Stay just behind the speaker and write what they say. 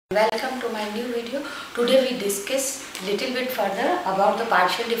Welcome to my new video. Today we discuss little bit further about the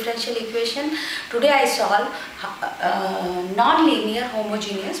partial differential equation. Today I solve non-linear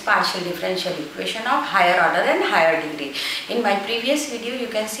homogeneous partial differential equation of higher order and higher degree. In my previous video you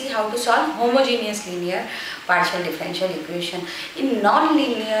can see how to solve homogeneous linear partial differential equation. In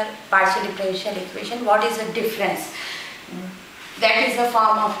non-linear partial differential equation, what is the difference? That is the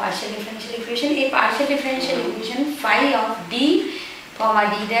form of partial differential equation. A partial differential equation phi of d comma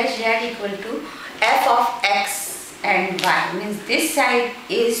d dash z equal to f of x and y, means this side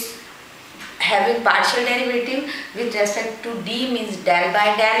is having partial derivative with respect to d, means del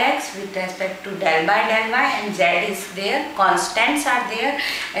by del x, with respect to del by del y, and z is there, constants are there,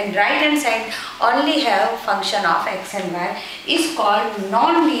 and right hand side only have function of x and y, is called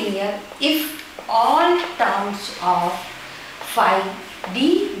non-linear if all terms of phi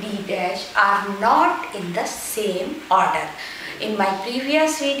d dash are not in the same order. In my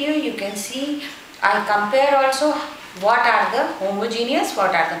previous video you can see I compare also what are the homogeneous,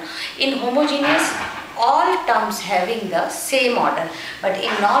 what are the in homogeneous all terms having the same order, but in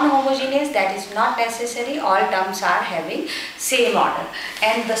non-homogeneous that is not necessary, all terms are having same order,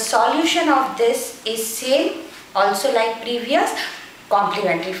 and the solution of this is same also like previous,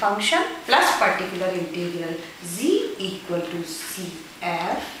 complementary function plus particular integral z equal to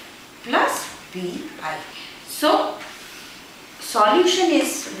cf plus pi. So solution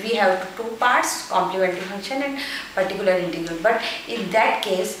is, we have two parts, complementary function and particular integral, but in that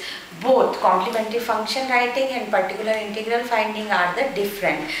case both complementary function writing and particular integral finding are the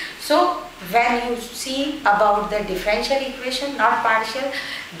different. So when you see about the differential equation, not partial,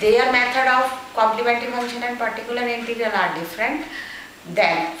 their method of complementary function and particular integral are different.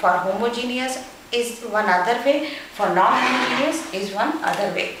 Then for homogeneous is one other way, for non-homogeneous is one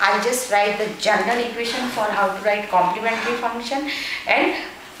other way. I just write the general equation for how to write complementary function, and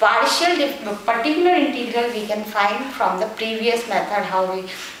particular integral we can find from the previous method, how we,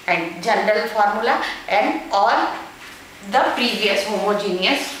 and general formula and all the previous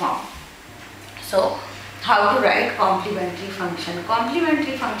homogeneous form. So how to write complementary function?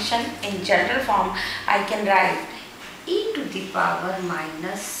 Complementary function in general form I can write e to the power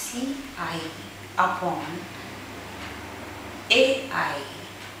minus ci upon ai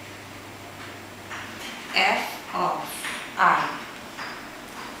f of I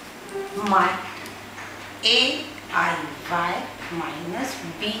mod aiy minus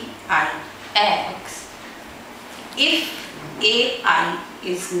bi x if ai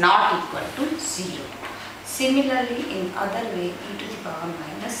is not equal to 0. Similarly, in other way, e to the power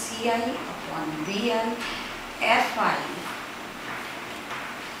minus ci upon bi fi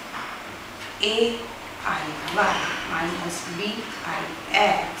aiy minus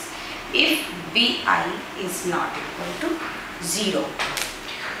bix if bi is not equal to 0.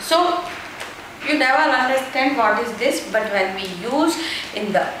 So you never understand what is this, but when we use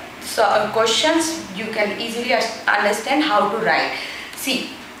in the questions you can easily understand how to write.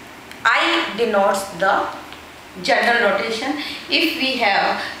 See, I denotes the general notation. If we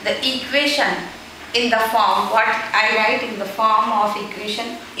have the equation in the form, what I write in the form of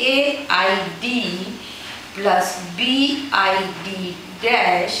equation aid plus bid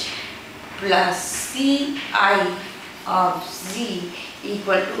dash plus ci of z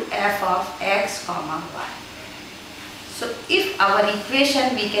equal to f of x comma y. So if our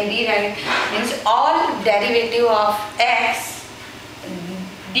equation we can rewrite, means all derivative of x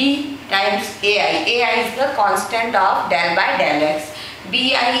d times ai is the constant of del by del x,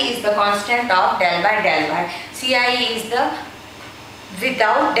 bi is the constant of del by del y, ci is the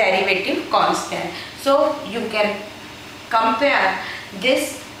without derivative constant. So you can compare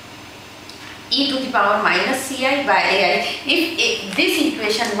this e to the power minus ci by ai. If this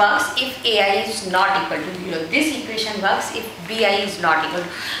equation works if ai is not equal to 0, this equation works if bi is not equal to,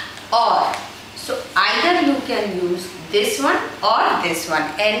 or so either you can use this one or this one,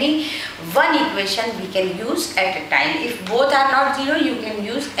 any one equation we can use at a time. If both are not 0 you can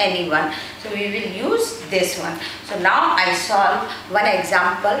use any one, so we will use this one. So now I solve one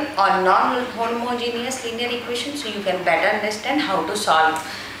example on non-homogeneous linear equation so you can better understand how to solve.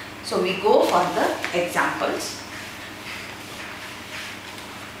 So we go for the examples.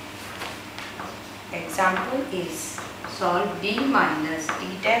 Example is solve d minus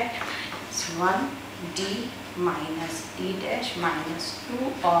d dash 1 d minus d dash minus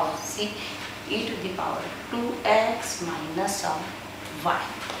 2 of c e to the power 2x minus of y.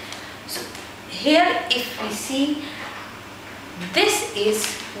 So here if we see, this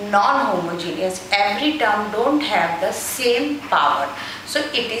is non-homogeneous, every term don't have the same power, so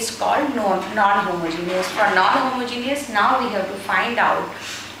it is called non-homogeneous. For non-homogeneous, now we have to find out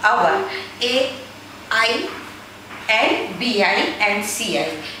our AI and BI and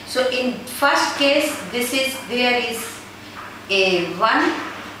CI. So in first case, there is A1,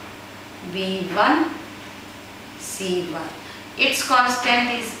 B1, C1. Its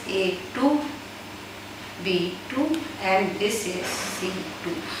constant is A2, B2 and this is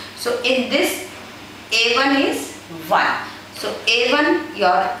C2. So in this A1 is 1. So A1,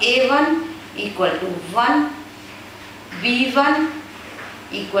 your A1 equal to 1, B1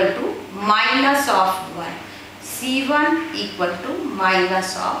 equal to minus of 1, C1 equal to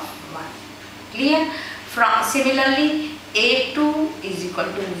minus of 1. Clear? Similarly, A2 is equal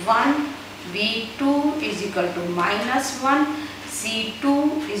to 1, B2 is equal to minus 1,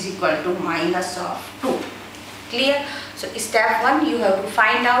 C2 is equal to minus of 2. Clear? So step 1, you have to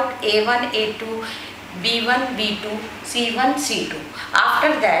find out A1, A2, B1, B2, C1, C2.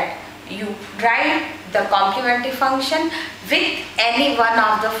 After that, you write the complementary function with any one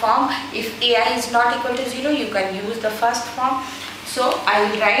of the form. If AI is not equal to 0, you can use the first form. So I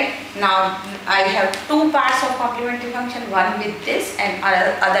will write, now I have two parts of complementary function, one with this and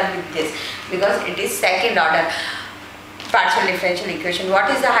other with this, because it is second order partial differential equation. What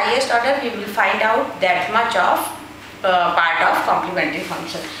is the highest order? We will find out that much of part of complementary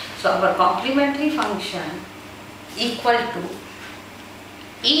function. So our complementary function equal to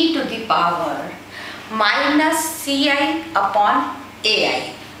e to the power minus ci upon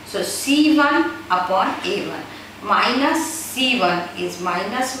ai. So c1 upon a1 minus c1 is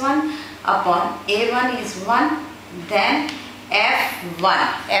minus 1 upon a1 is 1, then f1,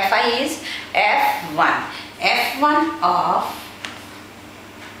 fi is f1, f1 of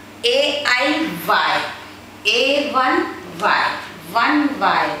a1y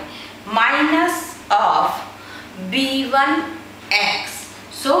 1y minus of b1x.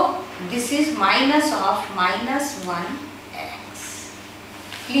 So this is minus of minus 1x.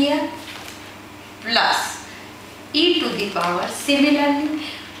 Clear? Plus e to the power, similarly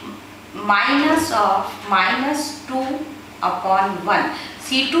minus of minus 2 upon 1,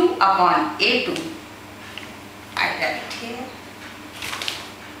 c2 upon a2, I write here,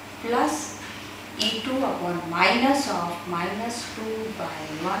 plus e2 upon minus of minus 2 by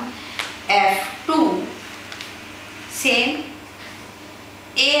 1, f2, same,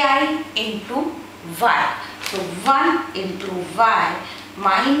 ai into y. So 1 into y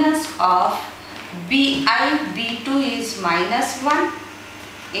minus of b2 is minus 1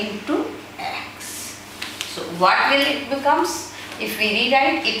 into x. So what will it becomes? If we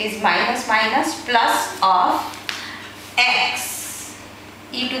rewrite, it is minus minus plus of x.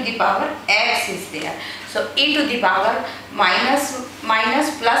 E to the power x is there. So e to the power minus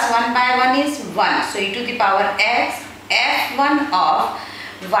plus 1 by 1 is 1. So e to the power x, f1 of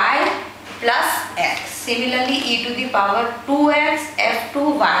y plus x. Similarly, e to the power 2x,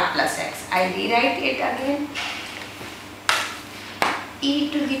 f2 y plus x. I rewrite it again.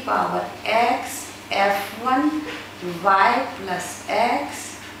 E to the power x, f1 y plus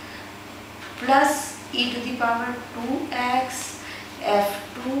x plus e to the power 2x,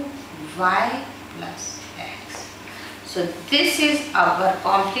 f2 y plus x. So this is our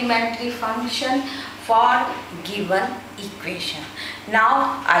complementary function for given equation.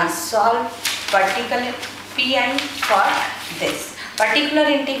 Now I solve particular pi for this. Particular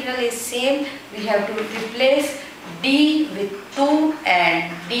integral is same. We have to replace d with 2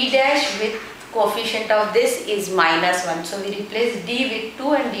 and d dash with coefficient of this is minus 1. So we replace d with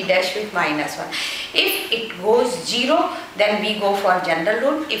 2 and d dash with minus 1. If it goes 0, then we go for general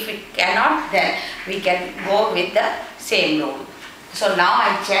rule. If it cannot, then we can go with the same rule. So now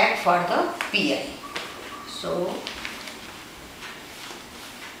I check for the pi. So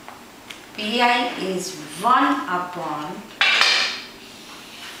pi is 1 upon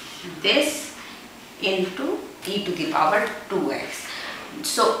this into e to the power 2x.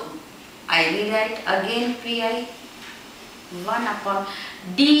 So I rewrite again pi 1 upon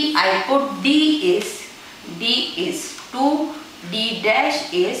d. I put d is 2, d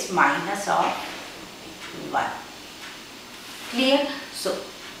dash is minus of 1. Clear? So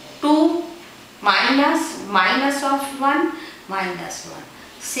 2 minus of 1 minus 1.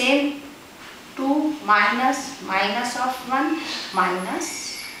 Same 2 minus of 1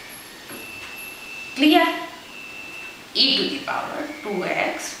 minus 2. Clear? E to the power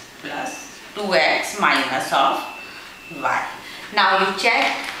 2x plus 2x minus of y. Now you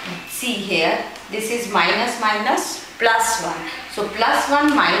check, see here, this is minus plus 1. So plus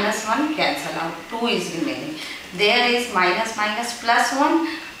 1 minus 1 cancel out, 2 is remaining. There is minus plus 1,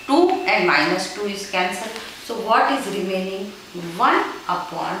 2 and minus 2 is cancelled. So what is remaining? 1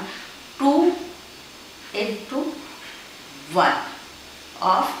 upon 2 into 1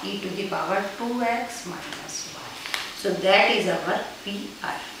 of e to the power 2x minus y. So that is our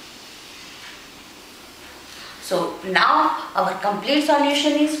Pi. So now our complete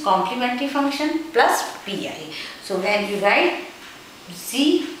solution is complementary function plus Pi. So when you write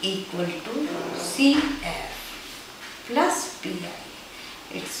z equal to Cf plus Pi,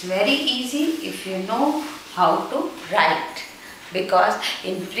 it's very easy if you know how to write, because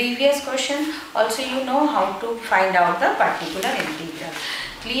in previous question also you know how to find out the particular integral.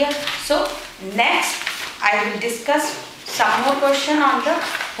 Clear? So next I will discuss some more question on the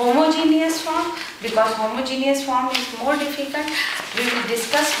homogeneous form, because homogeneous form is more difficult. We will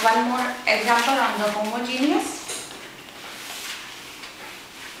discuss one more example on the homogeneous.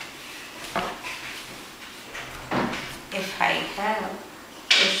 If I have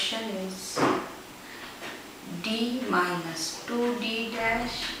question is d minus 2d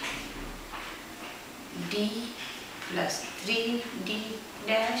dash d plus 3d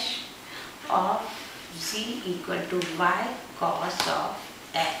dash of z equal to y cos of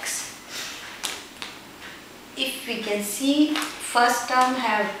x. If we can see, first term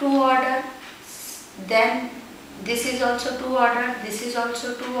have 2 order, then this is also 2 order, this is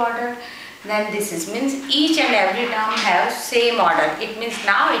also 2 order, then this is, means each and every term have same order. It means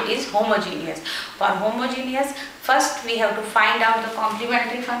now it is homogeneous. For homogeneous, first we have to find out the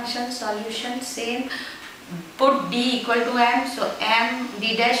complementary function solution. Same, put d equal to m, so m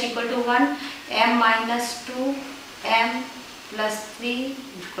d dash equal to 1, m minus 2, m plus 3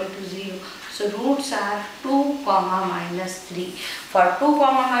 equal to 0. So roots are 2 comma minus 3. For 2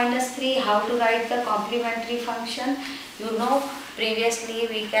 comma minus 3, how to write the complementary function? You know, previously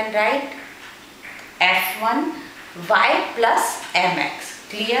we can write f1 y plus mx.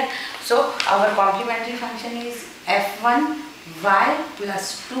 Clear? So our complementary function is f1 y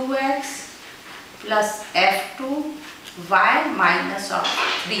plus 2x plus f2 y minus of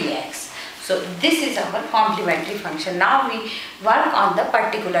 3x. So this is our complementary function. Now we work on the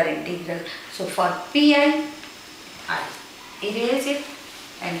particular integral. So for Pi, I erase it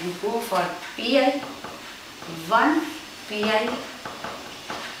and you go for Pi 1 Pi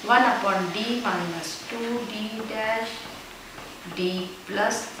 1 upon d minus 2d dash d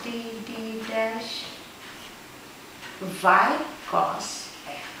plus 3d dash y cos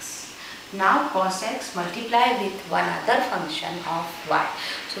x. Now cos x multiply with one other function of y.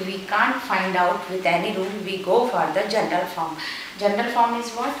 So we can't find out with any rule, we go for the general form. General form is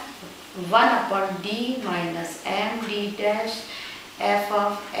what? 1 upon d minus m d dash f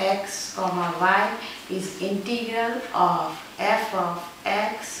of x comma y is integral of f of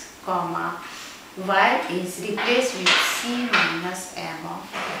x comma y is replaced with c minus m of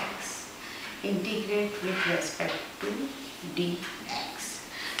x. Integrate with respect to dx.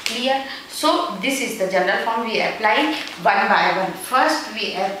 Clear? So this is the general form. We apply one by one. First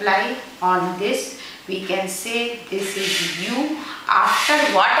we apply on this. We can say this is u. After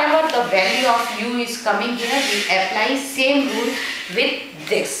whatever the value of u is coming here, we apply same rule with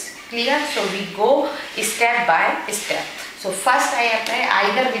this. Clear? So we go step by step. So first I apply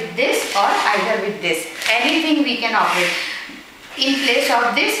either with this or either with this. Anything we can operate. In place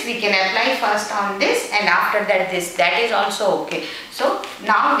of this, we can apply first on this and after that this. That is also okay. So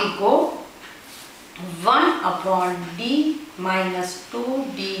now we go 1 upon d minus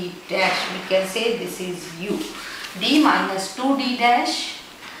 2d dash. We can say this is u. D minus 2d dash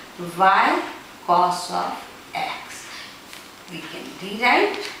y cos of x. We can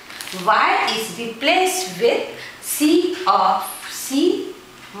rewrite. Y is replaced with c of c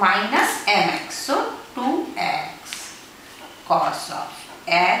minus mx. So 2x cos of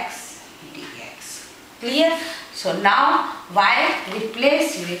x dx. Clear? So now y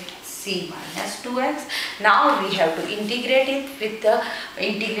replaced with c minus 2x. Now we have to integrate it with the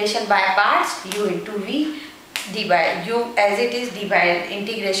integration by parts, u into v, d by u as it is, d by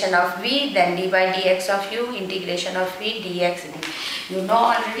integration of v, then d by dx of u, integration of v, dx d. You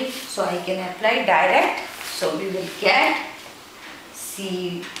know already, so I can apply direct. So we will get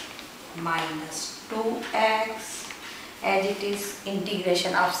c minus 2x as it is,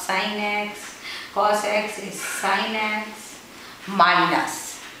 integration of sin x, cos x is sin x,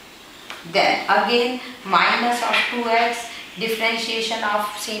 minus, then again minus of 2x, differentiation of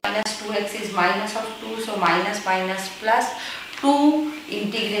c minus 2x is minus of 2, so minus minus plus 2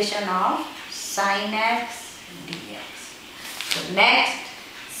 integration of sin x dx. So next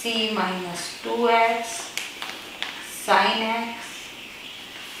c minus 2x sin x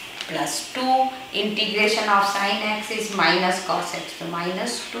plus 2 integration of sin x is minus cos x, so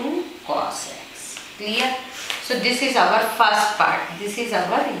minus 2 cos x. Clear? So So this is our first part. This is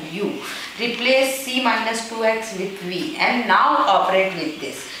our u. Replace c minus 2x with v and now operate with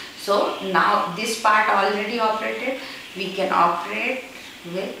this. So now this part already operated. We can operate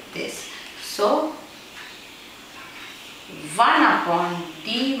with this. So 1 upon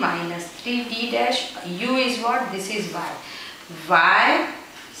d minus 3d dash, u is what? This is y. Y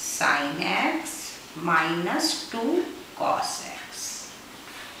sin x minus 2 cos x.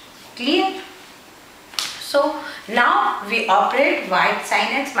 Clear? So now we operate y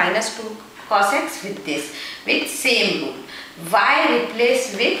sin x minus 2 cos x with this, with same rule. Y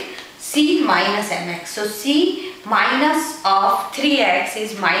replace with c minus mx. So c minus of 3x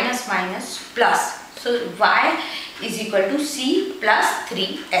is minus minus plus. So y is equal to c plus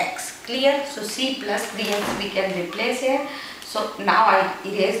 3x. Clear? So c plus 3x we can replace here. So now I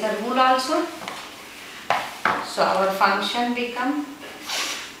erase the rule also. So our function become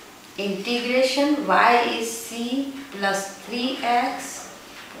integration y is c plus 3x,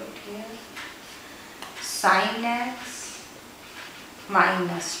 put here, sin x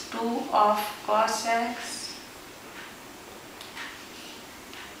minus 2 of cos x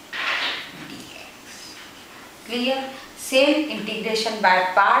dx. Clear? Same integration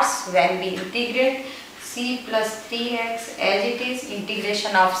by parts. When we integrate c plus 3x as it is,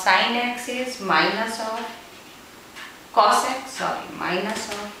 integration of sin x is minus of cos x, minus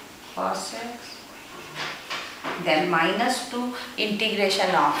of cos x, then minus 2,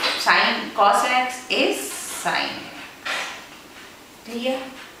 integration of sin cos x is sin x. Clear?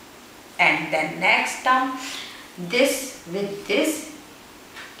 And then next term, this with this,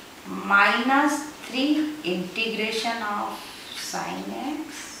 minus 3 integration of sin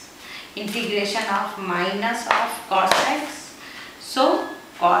x, integration of minus of cos x, so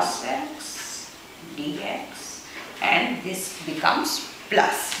cos x dx, and this becomes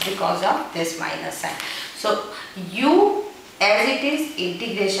plus because of this minus sign. So u as it is,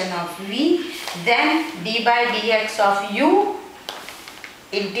 integration of v, then d by dx of u,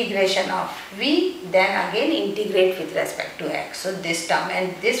 integration of v, then again integrate with respect to x. So this term,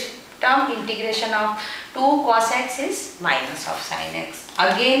 and this term integration of 2 cos x is minus of sin x.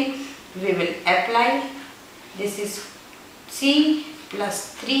 Again we will apply, this is c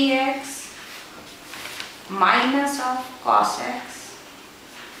plus 3x minus of cos x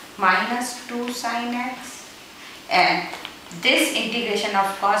minus 2 sin x, and this integration of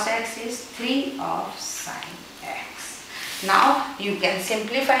cos x is 3 of sin x. Now you can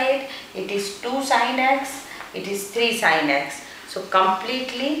simplify it. It is 2 sin x, it is 3 sin x. So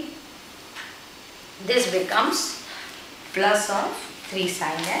completely this becomes plus of 3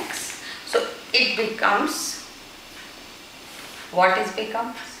 sin x. So it becomes, what is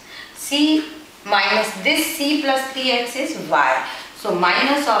becomes? C minus this c plus 3x is y. So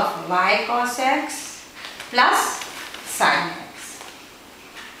minus of y cos x plus sin x.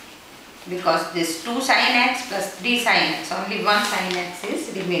 Because this 2 sin x plus 3 sin x, only 1 sin x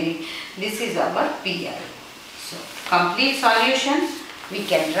is remaining. This is our P.I. So complete solution we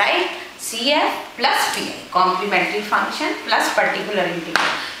can write CF plus P.I. complementary function plus particular integral.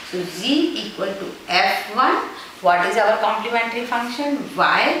 So z equal to f1. What is our complementary function?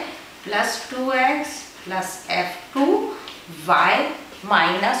 Y plus 2x plus f2 y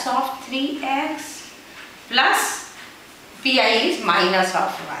minus of 3x plus pi is minus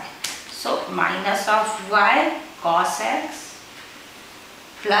of y. So minus of y cos x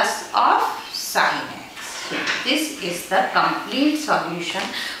plus of sin x. So this is the complete solution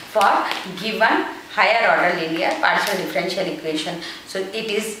for given higher order linear partial differential equation. So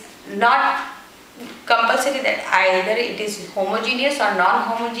it is not compulsory that either it is homogeneous or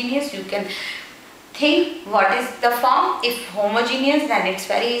non-homogeneous. You can think what is the form. If homogeneous, then it's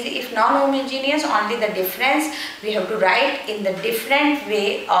very easy. If non-homogeneous, only the difference we have to write in the different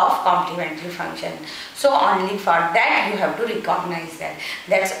way of complementary function. So only for that you have to recognize that.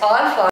 That's all for